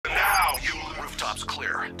Lab's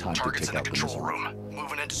clear. Target's in the control room.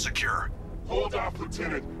 Moving into secure. Hold off,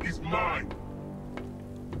 Lieutenant. He's mine.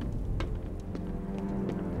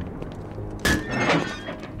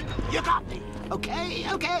 You got me. Okay,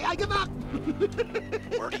 I give up.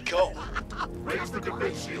 Where'd he go? Raise the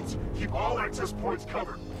defense shields. Keep all access points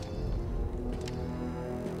covered.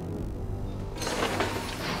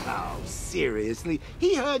 Oh, seriously?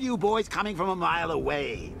 He heard you boys coming from a mile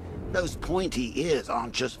away. Those pointy ears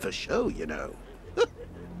aren't just for show, you know.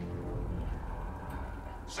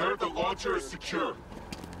 Sir, the launcher is secure.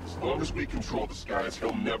 As long as we control the skies,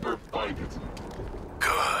 he'll never find it.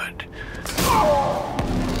 Good.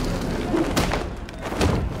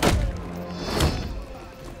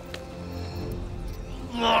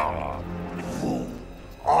 Who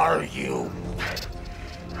are you?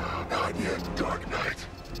 Not yet, Dark Knight.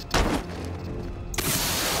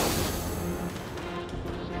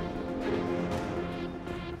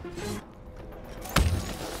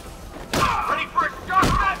 Ready for a shot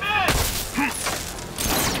from that man!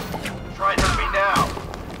 Try and hit me now.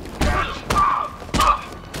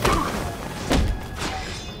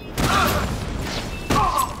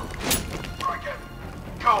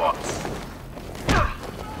 Go on.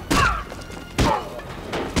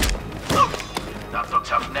 Not so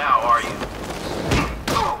tough now, are you? You're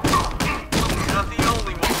not the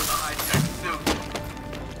only one with a high-tech suit.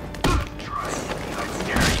 Try it, I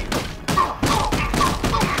scare you.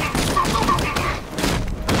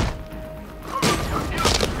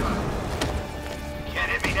 Can't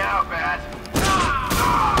hit me now, Bat.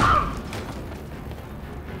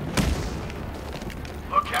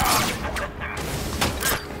 Look out!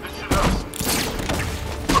 This should help.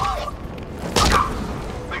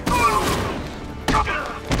 Big blue!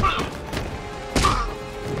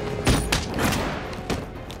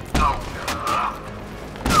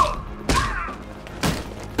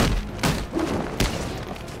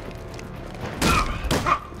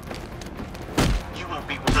 You won't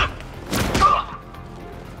be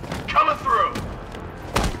coming through.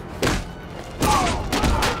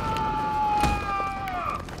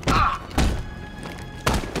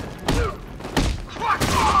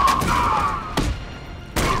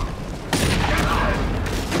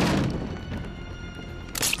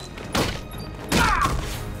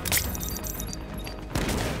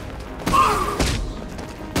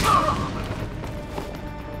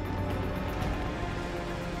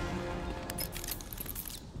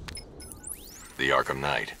 The Arkham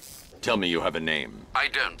Knight. Tell me you have a name. I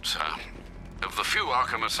don't, sir. Of the few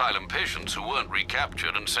Arkham Asylum patients who weren't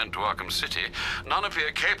recaptured and sent to Arkham City, none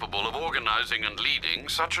appear capable of organizing and leading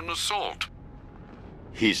such an assault.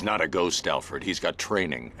 He's not a ghost, Alfred. He's got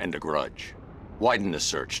training and a grudge. Widen the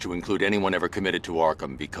search to include anyone ever committed to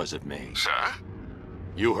Arkham because of me. Sir?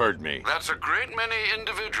 You heard me. That's a great many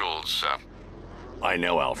individuals, sir. I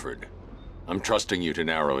know, Alfred. I'm trusting you to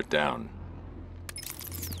narrow it down.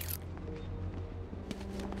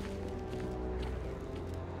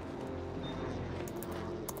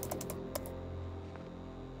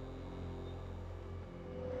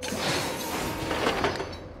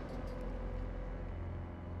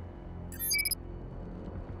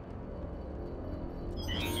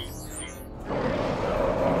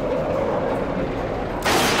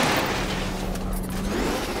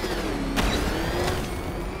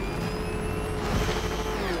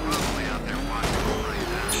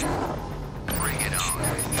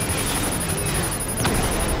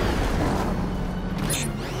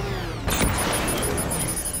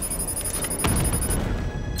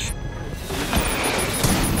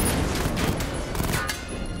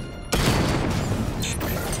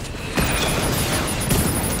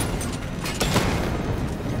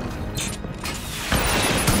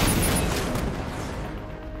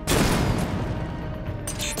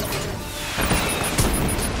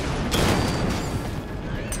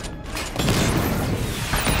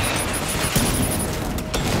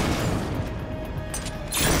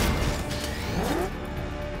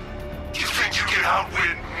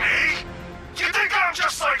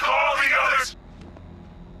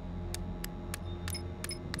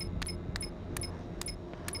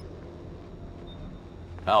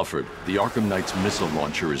 Alfred, the Arkham Knight's missile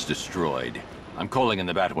launcher is destroyed. I'm calling in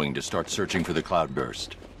the Batwing to start searching for the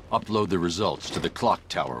cloudburst. Upload the results to the clock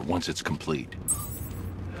tower once it's complete.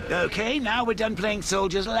 Okay, now we're done playing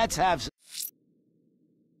soldiers. Let's have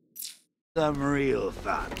some real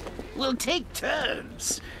fun. We'll take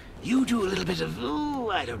turns. You do a little bit of,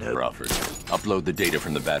 I don't know. Alfred, upload the data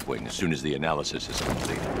from the Batwing as soon as the analysis is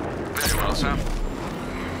complete. Very well, sir.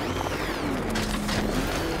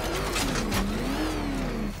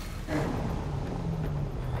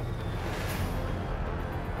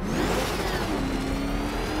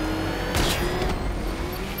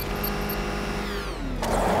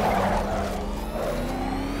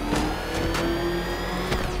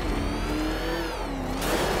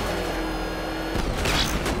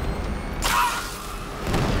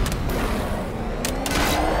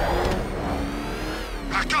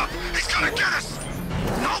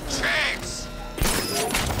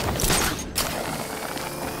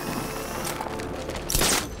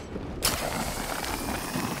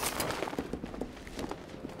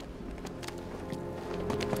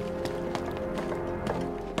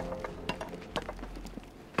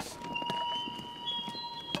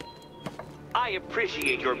 I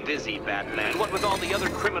appreciate you're busy, Batman, what with all the other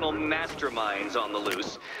criminal masterminds on the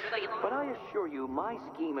loose. But I assure you, my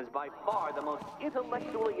scheme is by far the most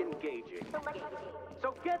intellectually engaging.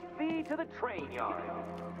 So get thee to the train yard.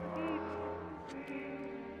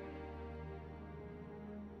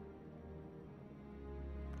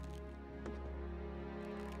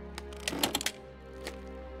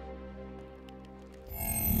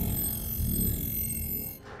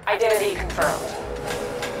 Identity confirmed.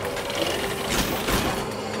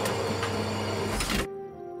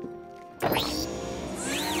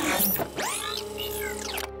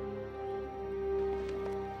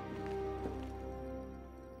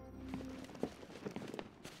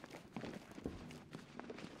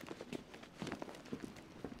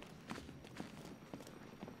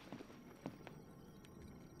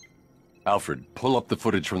 Alfred, pull up the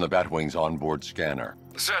footage from the Batwing's onboard scanner.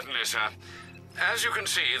 Certainly, sir. As you can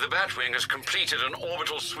see, the Batwing has completed an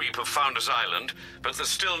orbital sweep of Founders Island, but there's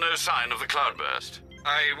still no sign of the cloudburst.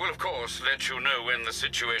 I will, of course, let you know when the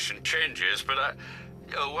situation changes, but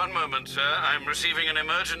one moment, sir. I'm receiving an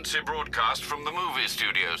emergency broadcast from the movie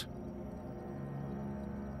studios.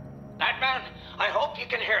 Batman, I hope you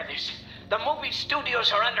can hear this. The movie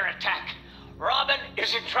studios are under attack. Robin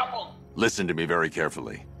is in trouble. Listen to me very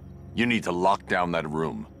carefully. You need to lock down that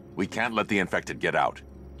room. We can't let the infected get out.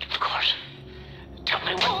 Of course. Tell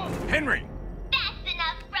me what... Henry! That's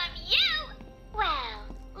enough from you!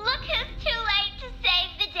 Well, look who's too late to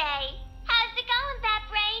save the day. How's it going,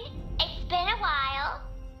 Batbrain? It's been a while.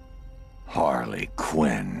 Harley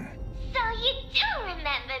Quinn. So you do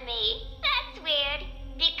remember me. That's weird,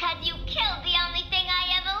 because you killed the only thing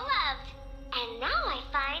I ever loved. And now I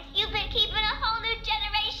find you've been keeping a whole new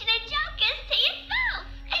generation of jokers to yourself.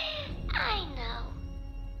 I know.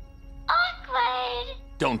 Awkward.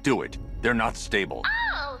 Don't do it. They're not stable.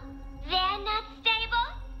 Oh, they're not stable?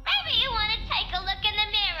 Maybe you want to take a look in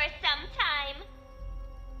the mirror sometime.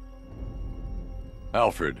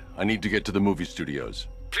 Alfred, I need to get to the movie studios.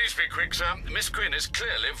 Please be quick, sir. Miss Quinn is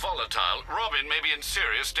clearly volatile. Robin may be in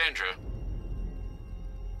serious danger.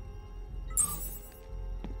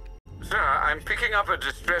 Sir, I'm picking up a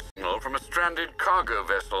distress signal from a stranded cargo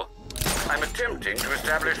vessel. I'm attempting to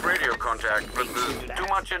establish radio contact, but there's too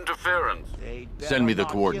much interference. Send me the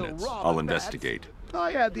coordinates. I'll investigate.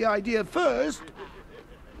 I had the idea first.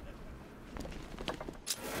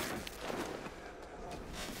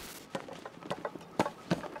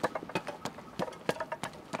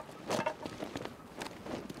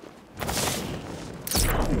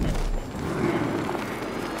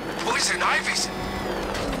 Poison ivy's...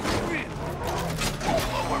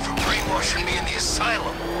 Lower for brainwashing me in the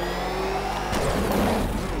asylum.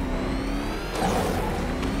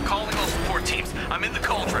 Calling all support teams. I'm in the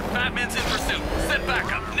cauldron. Batman's in pursuit. Send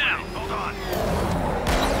backup now. Hold on.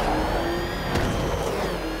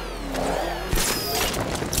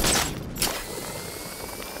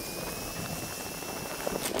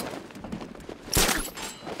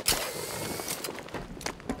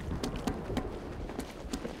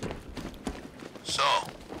 So,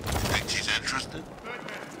 think she's interested?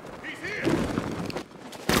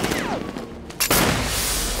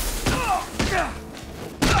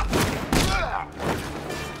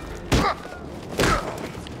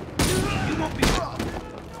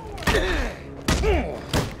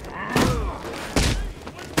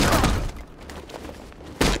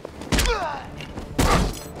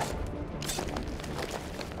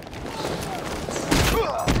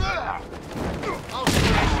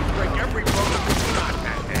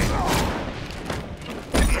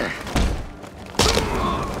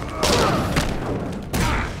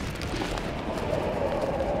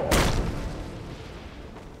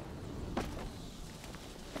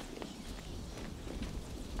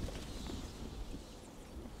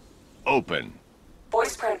 Open.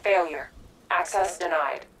 Voice print failure. Access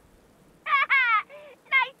denied.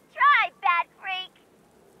 Nice try, Bat Freak.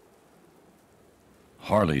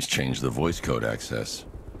 Harley's changed the voice code access.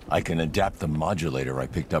 I can adapt the modulator I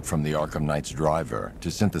picked up from the Arkham Knight's driver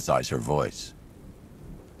to synthesize her voice.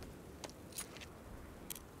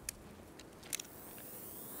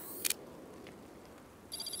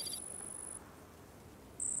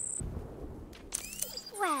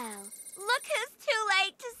 Well, look who's too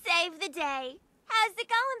late to save the day. How's it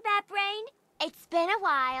going, Batbrain? It's been a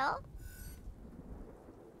while.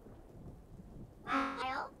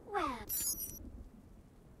 Well.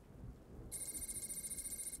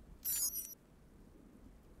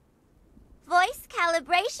 Voice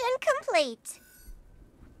calibration complete.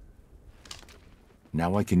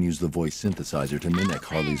 Now I can use the voice synthesizer to mimic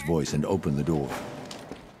Harley's voice and open the door.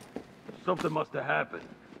 Something must have happened.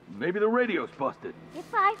 Maybe the radio's busted. If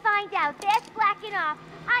I find out they're slacking off,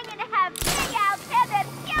 I'm gonna have Big Al tear their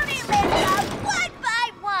puny limbs off one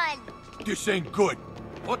by one! This ain't good.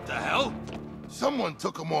 What the hell? Someone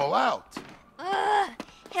took them all out. Ugh,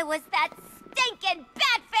 it was that stinking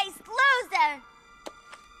bat-faced loser!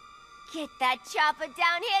 Get that chopper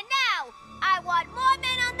down here now! I want more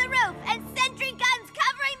men on the roof and sentry guns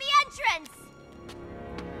covering the entrance!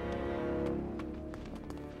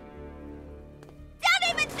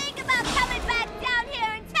 Don't even think about coming back down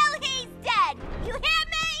here until he's dead! You hear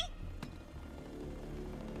me?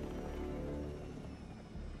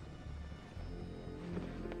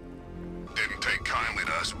 Didn't take kindly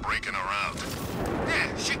to us breaking her out.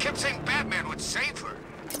 Yeah, she kept saying Batman would save her.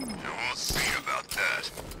 We'll see about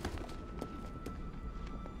that.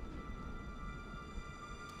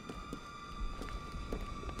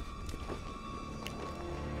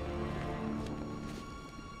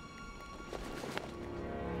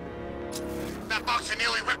 That boxer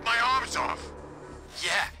nearly ripped my arms off.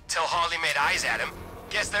 Yeah, till Harley made eyes at him.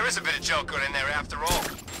 Guess there is a bit of Joker in there after all.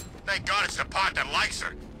 Thank God it's the part that likes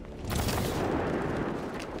her.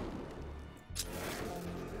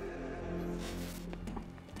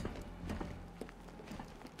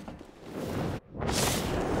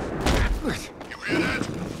 You hear that?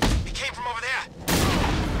 He came from over there.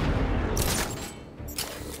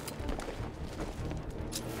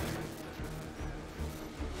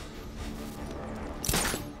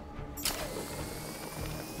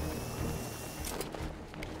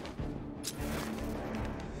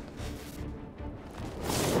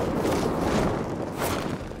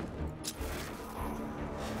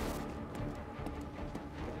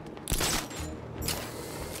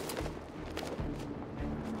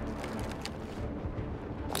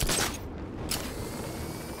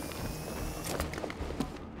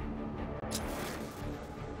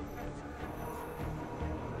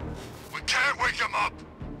 Wake him up,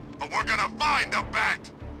 but we're gonna find the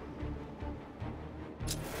bat!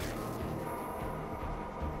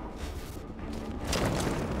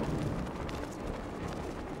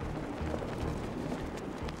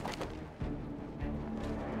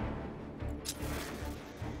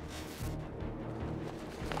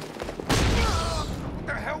 What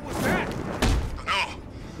the hell was that? No.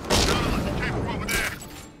 No, it came from over there.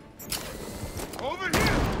 Over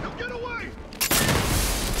here! Now get away!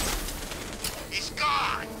 He's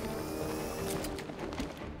gone!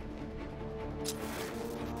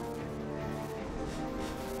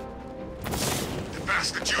 The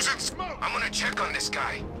bastard's using smoke! I'm gonna check on this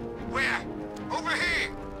guy. Where? Over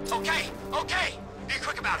here! Okay, okay! Be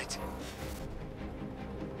quick about it.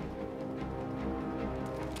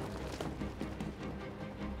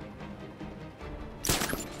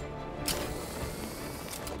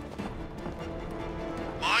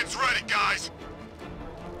 Mine's ready, guys!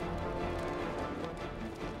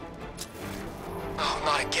 Oh,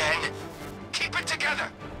 not again. Keep it together.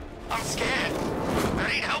 I'm scared.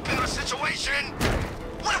 That ain't helping our situation.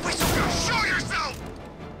 What if we still gonna show yourself?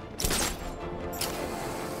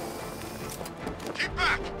 Keep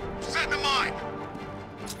back! Setting a mine!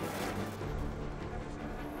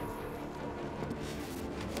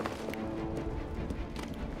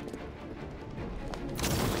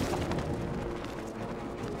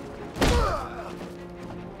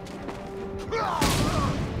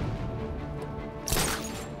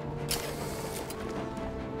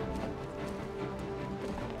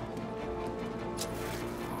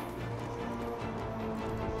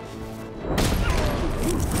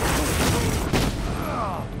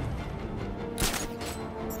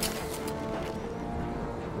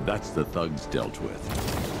 That's the thugs dealt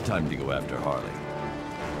with. Time to go after Harley.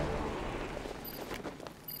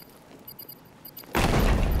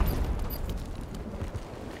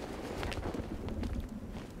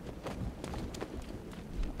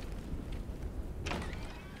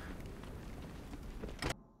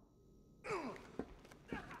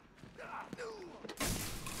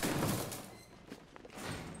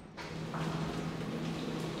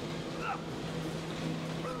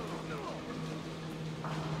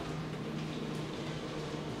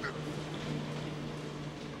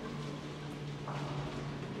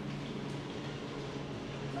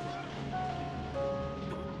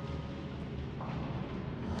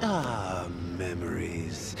 Ah,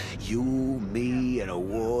 memories. You, me, and a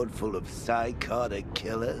ward full of psychotic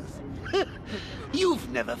killers. You've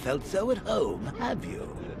never felt so at home, have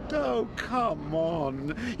you? Oh, come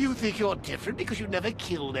on. You think you're different because you never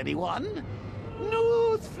killed anyone?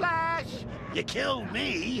 Newsflash! You killed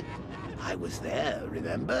me. I was there,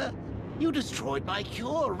 remember? You destroyed my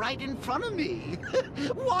cure right in front of me.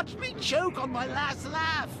 Watch me choke on my last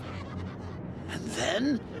laugh. And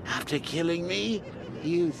then, after killing me,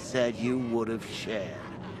 you said you would have shared.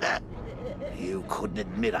 You couldn't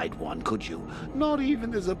admit I'd won, could you? Not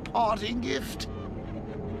even as a parting gift?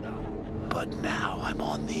 But now I'm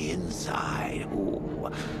on the inside. Ooh,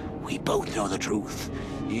 we both know the truth.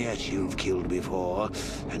 Yes, you've killed before.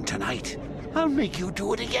 And tonight, I'll make you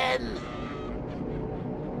do it again.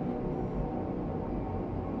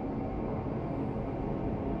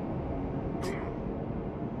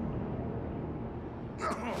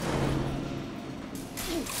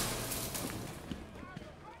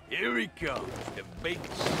 Here he comes, the big...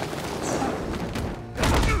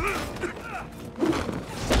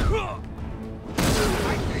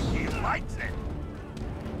 I think he likes it.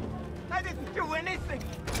 I didn't do anything.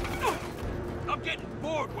 I'm getting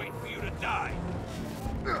bored waiting for you to die.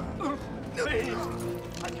 Please.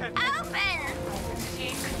 I can't... Open!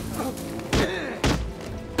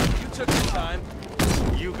 You took your time.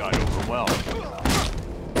 You got overwhelmed.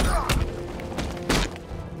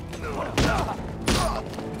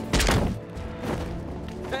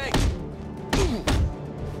 Thanks.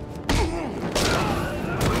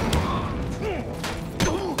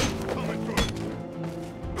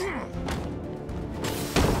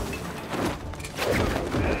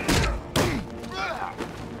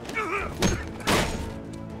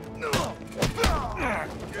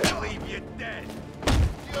 Leave you dead.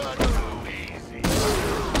 You're too easy.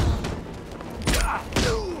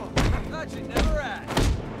 Thought you never asked.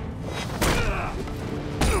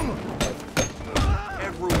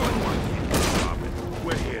 Everyone wants you to stop it.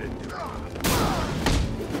 We're here to do it.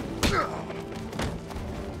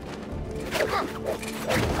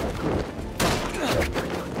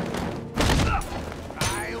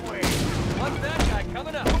 What's that guy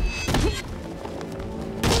coming up?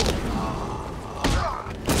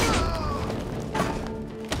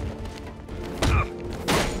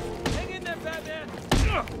 Hang in there, Batman!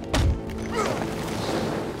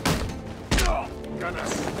 Gonna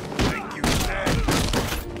make you dead.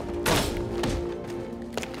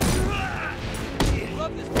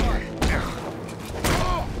 Love this part.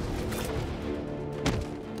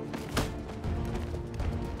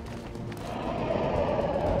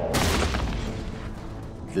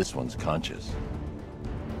 This one's conscious.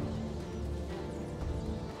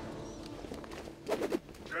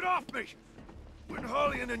 Get off me! When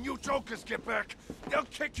Harley and the new Jokers get back, they'll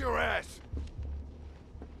kick your ass.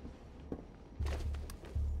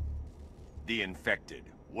 The infected.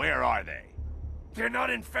 Where are they? They're not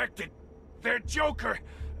infected. They're Joker.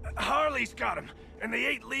 Harley's got him, and they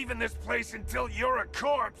ain't leaving this place until you're a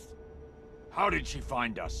corpse. How did she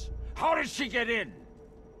find us? How did she get in?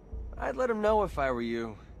 I'd let him know if I were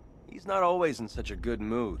you. He's not always in such a good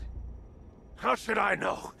mood. How should I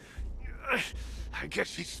know? I guess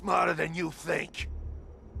she's smarter than you think.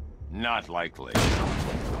 Not likely.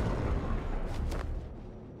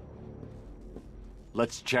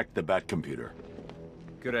 Let's check the Bat computer.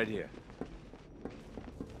 Good idea.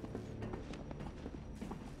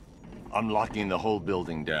 I'm locking the whole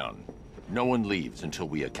building down. No one leaves until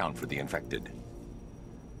we account for the infected.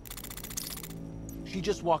 She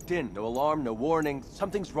just walked in. No alarm, no warning.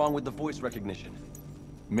 Something's wrong with the voice recognition.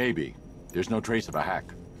 Maybe. There's no trace of a hack.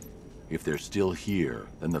 If they're still here,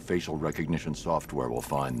 then the facial recognition software will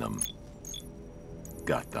find them.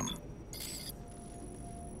 Got them.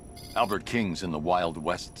 Albert King's in the Wild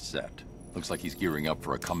West set. Looks like he's gearing up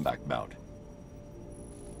for a comeback bout.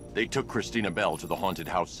 They took Christina Bell to the haunted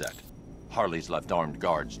house set. Harley's left armed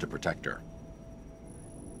guards to protect her.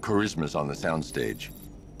 Charisma's on the soundstage.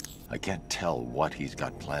 I can't tell what he's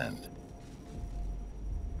got planned.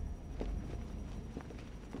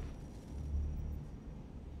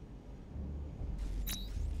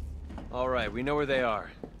 All right, we know where they are.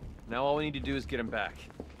 Now all we need to do is get them back.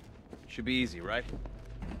 Should be easy, right?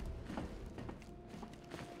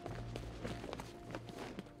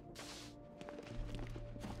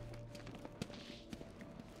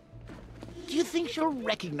 Do you think she'll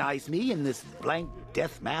recognize me in this blank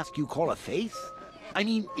death mask you call a face? I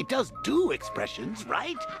mean, it does do expressions,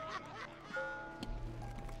 right?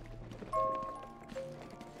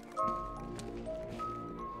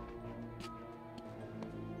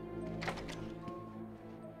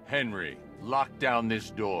 Henry, lock down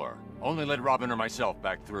this door. Only let Robin or myself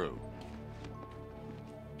back through.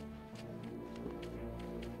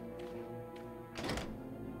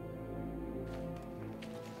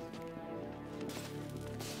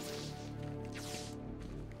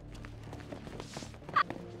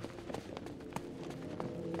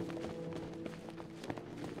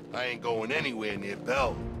 I ain't going anywhere near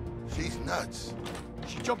Belle. She's nuts.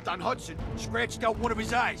 She jumped on Hudson, scratched out one of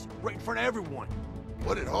his eyes, right in front of everyone.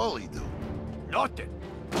 What did Harley do? Nothing.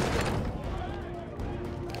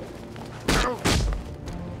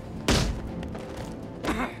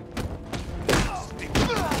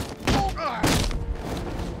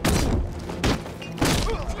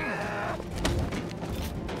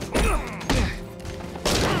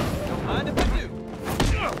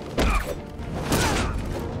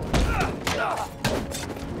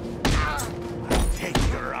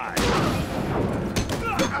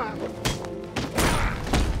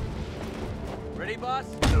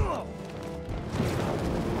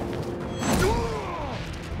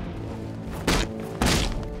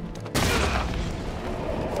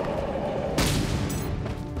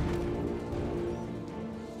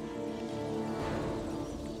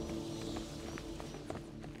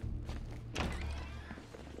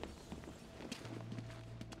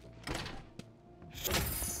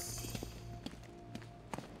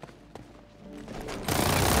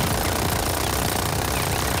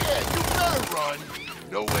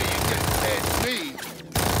 No way you can catch me.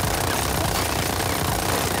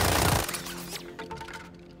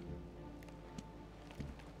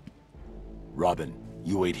 Robin,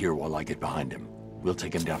 you wait here while I get behind him. We'll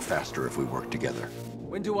take him down faster if we work together.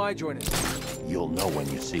 When do I join it? You'll know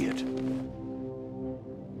when you see it.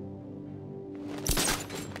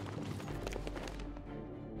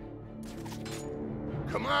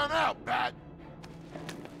 Come on out, Bat.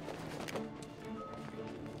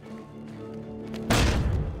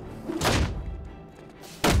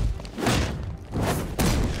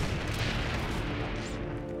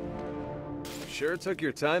 Sure took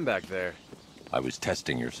your time back there. I was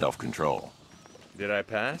testing your self-control. Did I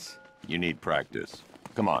pass? You need practice.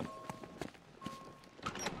 Come on.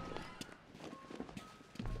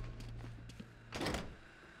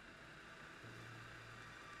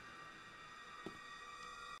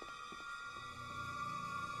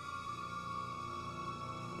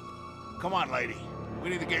 Come on, lady. We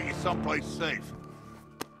need to get you someplace safe.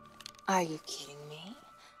 Are you kidding me?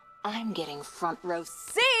 I'm getting front row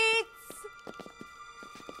seats!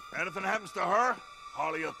 Anything happens to her,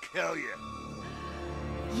 Harley will kill you.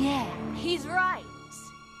 Yeah, he's right.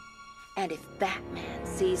 And if Batman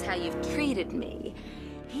sees how you've treated me,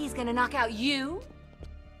 he's gonna knock out you,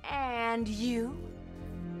 and you.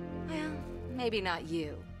 Well, maybe not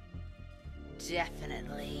you.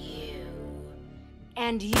 Definitely you.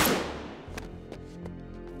 And you.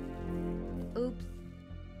 Oops.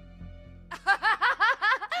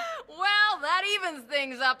 Well, that evens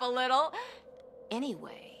things up a little.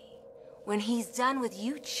 Anyway, when he's done with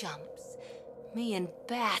you chumps, me and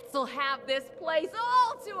Bats will have this place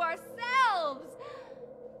all to ourselves.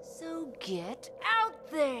 So get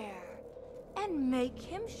out there and make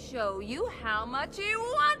him show you how much he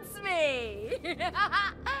wants me.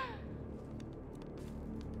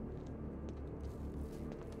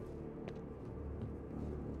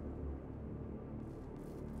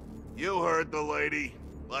 You heard the lady.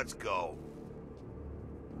 Let's go.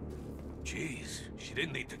 Jeez, she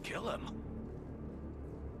didn't need to kill him.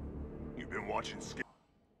 You've been watching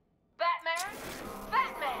Batman?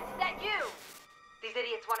 Batman, is that you? These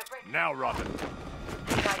idiots want to break... Now, Robin.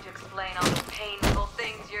 I tried to explain all the painful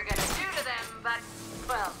things you're gonna do to them, but,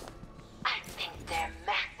 well, I think they're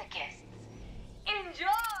masochists. Enjoy!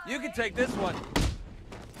 You can take this one.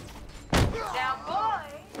 Now,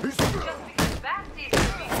 boy, just because Bat sees you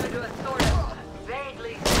into a sort of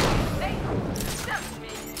vaguely safe doesn't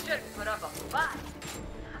mean you shouldn't put up a fight.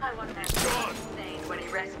 I want that thing when he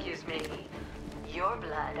rescues me. Your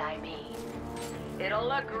blood, I mean. It'll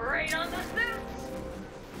look great on the suits.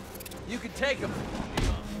 You can take him.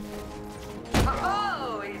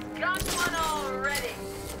 Oh, he's got one already.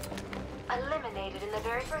 Eliminated in the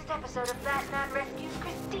very first episode of Batman Rescues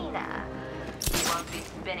Christina. He won't be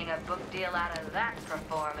spinning a book deal out of that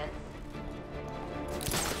performance.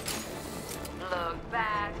 Look,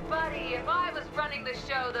 Bat, buddy, if I was running the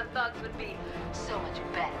show, the thugs would be so much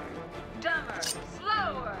better. Dumber,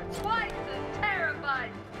 slower, twice as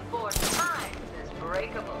terrified, 4 times as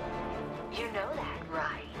breakable. You know that,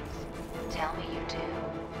 right? Tell me you do.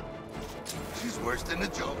 She's worse than the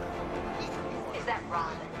Joker. Is that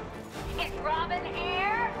Robin? Is Robin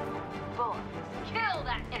here? Boys, kill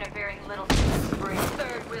that interfering little spring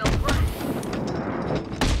third-wheel brat.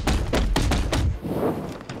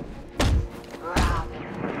 Robin.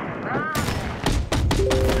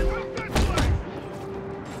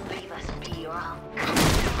 Leave us be or I'll cut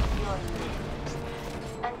your limbs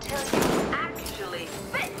until you actually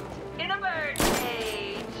fit in a bird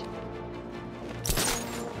cage.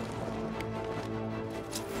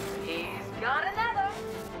 He's got another.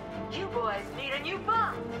 You boys boys need a new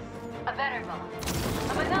boss. A better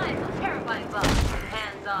boss. A maniacal, terrifying boss.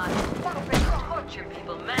 Hands-on. That'll bring torture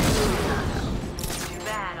people mentally. Too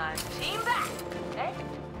bad I'm team back, eh?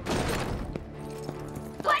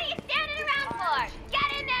 What are you standing around for?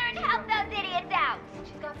 Get in there and help those idiots out!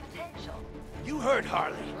 She's got potential. You heard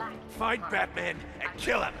Harley. Find Batman and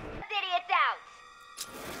kill him. Those idiots out!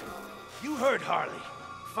 You heard Harley.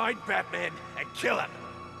 Find Batman and kill him.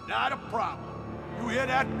 Not a problem. You hear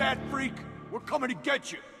that, Bat Freak? We're coming to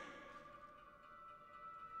get you.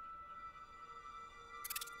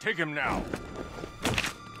 Take him now.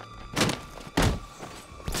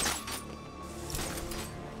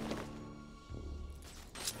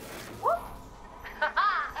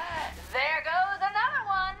 There goes another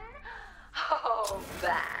one. Oh,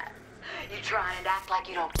 Bats. You try and act like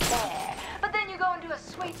you don't care, but then you go and do a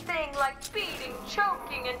sweet thing like beating,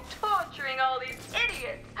 choking, and torturing all these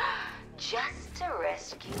idiots just to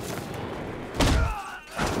rescue me.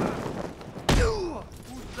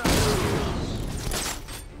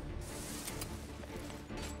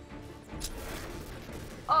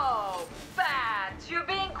 Oh, Bats, you're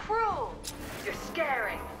being cruel. You're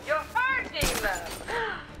scaring. You're hurting them.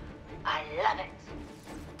 I love it.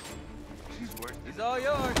 She's worth it. He's all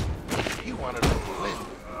yours. He wanted us to win.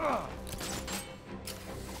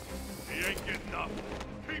 He ain't getting up.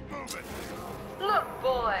 Keep moving. Look,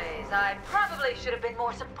 boys, I probably should have been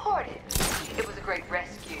more supportive. It was a great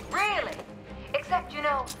rescue, really. Except, you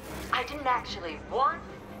know, I didn't actually want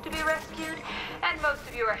to be rescued, and most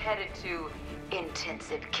of you are headed to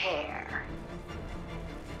intensive care.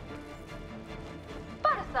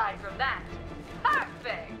 But aside from that,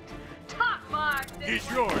 perfect! Top marks! He's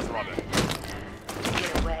yours, Robin.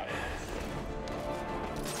 Get away.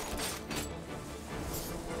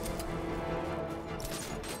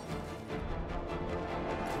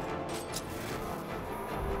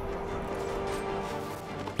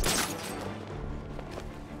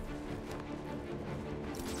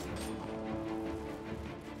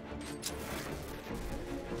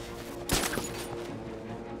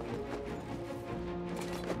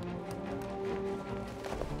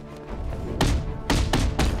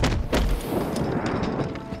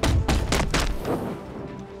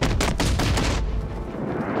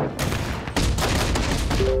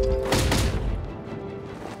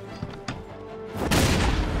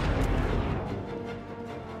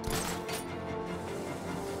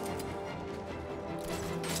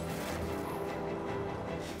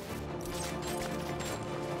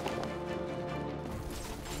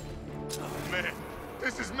 Man,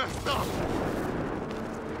 this is messed up.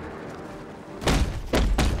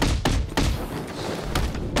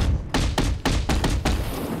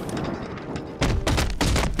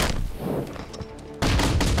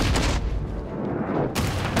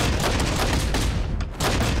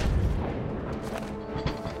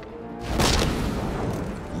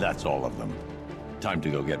 That's all of them. Time to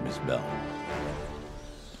go get Miss Bell.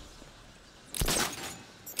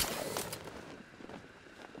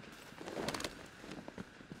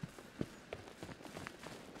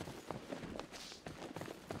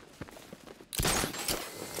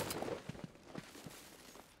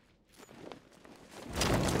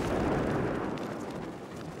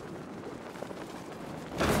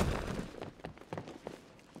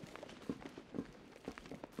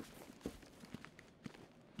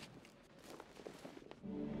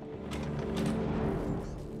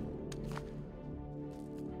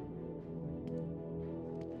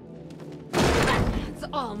 It's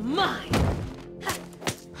all mine!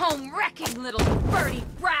 Home-wrecking little birdie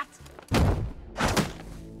brat!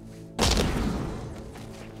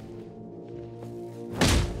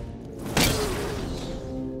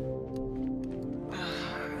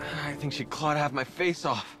 I think she clawed half my face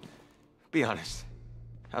off. Be honest.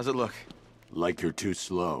 How's it look? Like you're too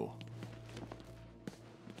slow.